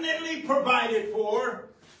abundantly provided for,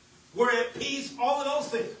 we're at peace, all of those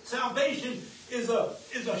things. Salvation is a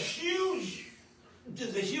huge,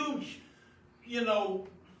 you know,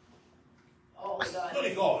 Oh, God. what do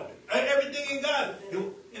you call it? Everything in God.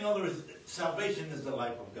 In other words, salvation is the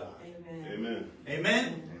life of God. Amen. Amen.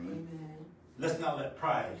 Amen? Amen. Let's not let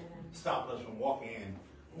pride stop us from walking in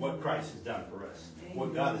what Christ has done for us,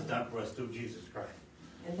 what God has done for us through Jesus Christ.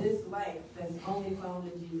 And this life that's only found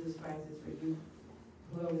in Jesus Christ is for you,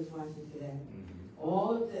 whoever's watching today.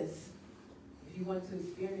 All of this, if you want to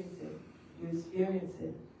experience it, you experience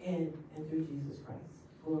it in and through Jesus Christ.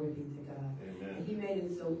 Glory be to God. Amen. And he made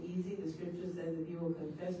it so easy. The scripture says if you will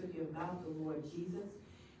confess with your mouth the Lord Jesus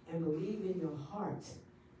and believe in your heart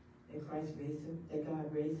that Christ raised him, that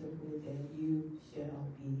God raised him from the dead, you shall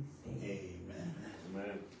be saved. Amen.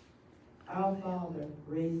 Amen. Our Father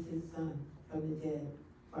raised his Son from the dead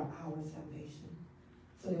for our salvation,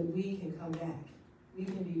 so that we can come back. We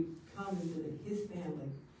can come into his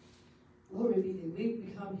family. Glory be to God. We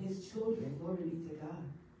become his children. Glory be to God.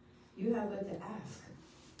 You have but to ask.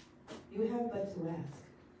 You have but to ask.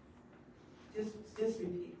 Just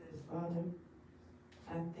repeat this, Father.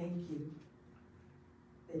 I thank you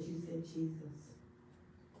that you sent Jesus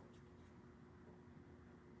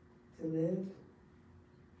to live,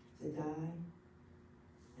 to die,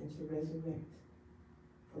 and to resurrect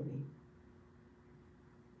for me.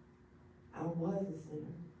 I was a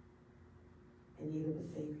sinner in need of a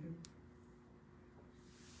Savior.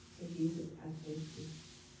 So Jesus, I thank you.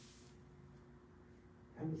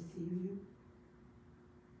 I receive you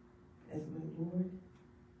as my Lord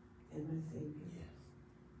and my Savior. Yes.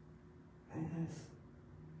 I ask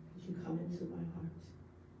that you come into my heart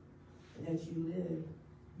and that you live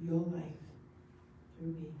your life through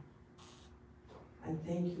me. I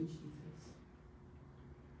thank you, Jesus,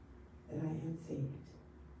 that I am saved.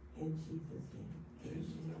 In Jesus' name. Amen.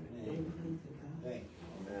 Glory be to God. Thank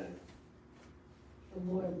you. Amen. The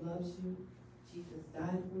Lord loves you. Jesus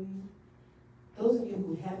died for you. Those of you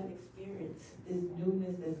who haven't experienced this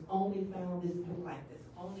newness that's only found, this new life that's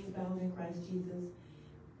only found in Christ Jesus,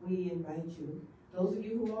 we invite you. Those of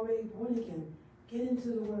you who are already born again, get into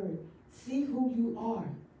the Word. See who you are.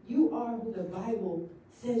 You are who the Bible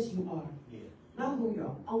says you are. Yeah. Not who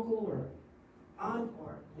your uncle or aunt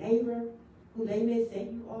or neighbor, who they may say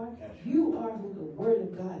you are. That's right. You are who the Word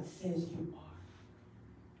of God says you are.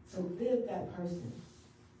 So live that person.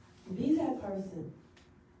 Be that person.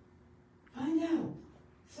 Find out.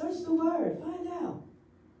 Search the Word. Find out.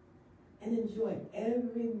 And enjoy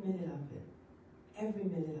every minute of it. Every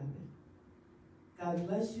minute of it. God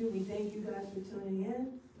bless you. We thank you guys for tuning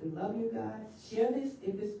in. We love you guys. Share this.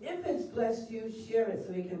 If it's blessed you, share it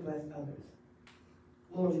so it can bless others.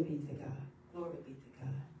 Glory be to God. Glory be to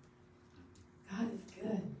God. God is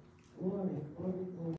good. Glory, glory, glory.